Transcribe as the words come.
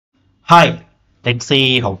Hi, let's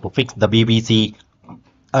see how to fix the BBC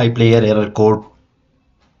iPlayer error code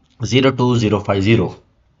 02050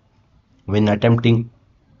 when attempting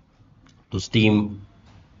to stream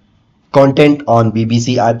content on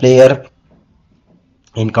BBC iPlayer.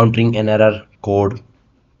 Encountering an error code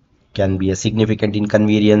can be a significant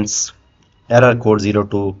inconvenience. Error code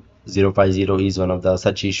 02050 is one of the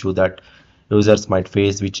such issue that users might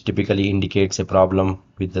face, which typically indicates a problem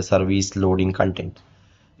with the service loading content.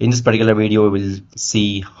 In this particular video, we will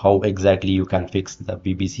see how exactly you can fix the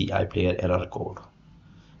BBC iPlayer error code.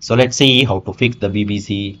 So let's see how to fix the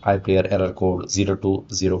BBC iPlayer error code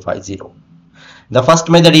 02050. The first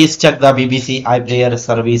method is check the BBC iPlayer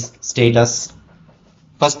service status.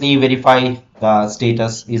 Firstly, verify the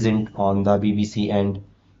status isn't on the BBC end.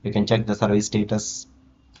 You can check the service status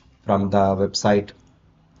from the website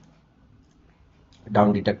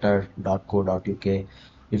downdetector.co.uk.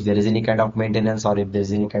 If there is any kind of maintenance or if there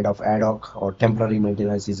is any kind of ad hoc or temporary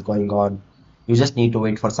maintenance is going on, you just need to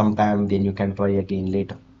wait for some time, then you can try again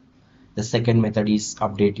later. The second method is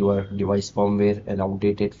update your device firmware. An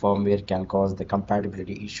outdated firmware can cause the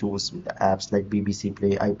compatibility issues with the apps like BBC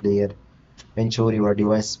Play, iPlayer. Ensure your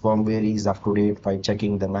device firmware is up to date by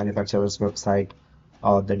checking the manufacturer's website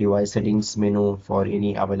or the device settings menu for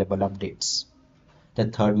any available updates. The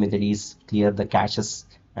third method is clear the caches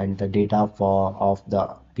and the data of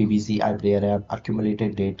the BBC iPlayer app.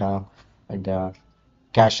 Accumulated data and the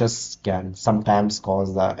caches can sometimes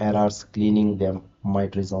cause the errors. Cleaning them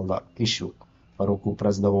might resolve the issue. Roku,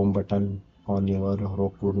 press the home button on your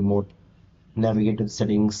Roku remote. Navigate to the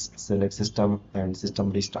settings, select system and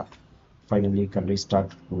system restart. Finally, you can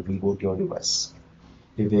restart to reboot your device.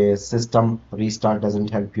 If a system restart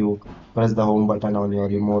doesn't help you, press the home button on your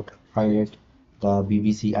remote, highlight the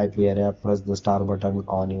BBC iPlayer app, press the star button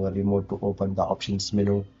on your remote to open the options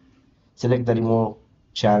menu. Select the remote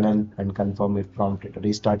channel and confirm if prompted.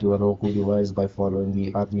 Restart your Roku device by following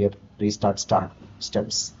the earlier restart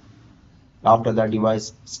steps. After the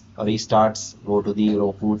device restarts, go to the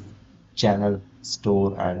Roku channel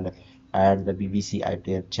store and add the BBC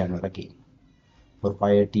iPlayer channel again. For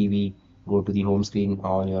Fire TV, go to the home screen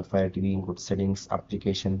on your Fire TV, go to settings,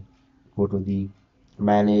 application, go to the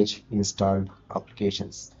manage installed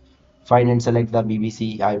applications. Find and select the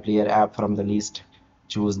BBC iPlayer app from the list.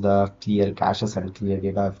 Choose the clear caches and clear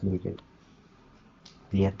data if needed.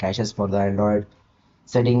 Clear caches for the Android.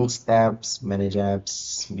 Settings, apps, manage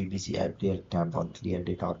apps, BBC iPlayer, tap on clear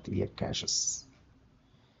data or clear caches.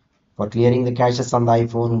 For clearing the caches on the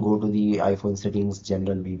iPhone, go to the iPhone settings,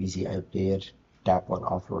 general BBC iPlayer, tap on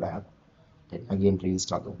offload app, then again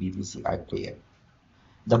reinstall the BBC iPlayer.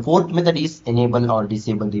 The fourth method is enable or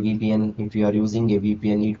disable the VPN. If you are using a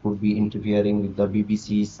VPN, it could be interfering with the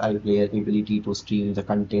BBC's iPlayer ability to stream the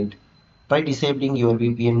content. Try disabling your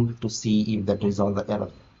VPN to see if that resolves the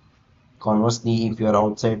error. Conversely, if you are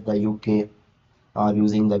outside the UK or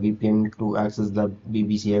using the VPN to access the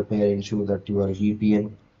BBC iPlayer, ensure that your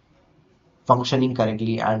VPN functioning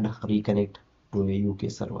correctly and reconnect to a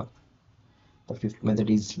UK server. The fifth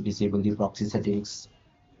method is disable the proxy settings.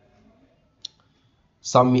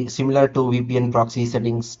 Some similar to VPN, proxy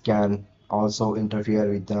settings can also interfere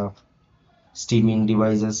with the streaming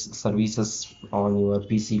devices services on your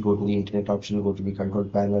PC. Go to the internet option, go to the control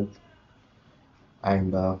panel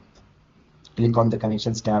and click on the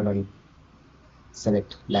connections tab and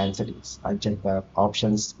select LAN settings. Uncheck the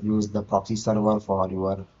options, use the proxy server for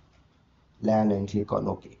your LAN and click on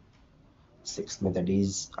OK. Sixth method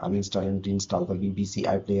is uninstall and reinstall the BBC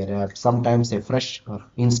iPlayer app. Sometimes a fresh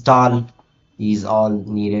install is all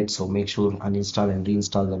needed, so make sure uninstall and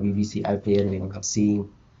reinstall the BBC iPlayer when you are seeing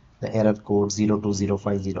the error code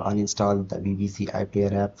 02050. Uninstall the BBC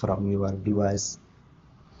iPlayer app from your device.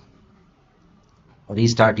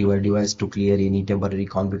 Restart your device to clear any temporary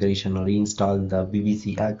configuration or reinstall the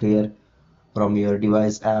BBC iPlayer from your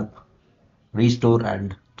device app. Restore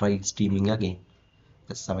and try streaming again.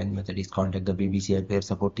 The seventh method is contact the BBC iPlayer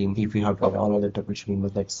support team. If you have tried all other troubleshooting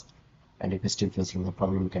methods and if you're still facing the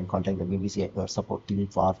problem, you can contact the BBC iPlayer support team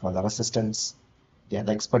for further assistance. They are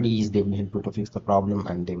the expertise, they will help you to fix the problem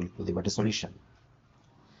and they will give you the better solution.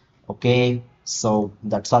 Okay, so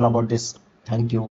that's all about this. Thank you.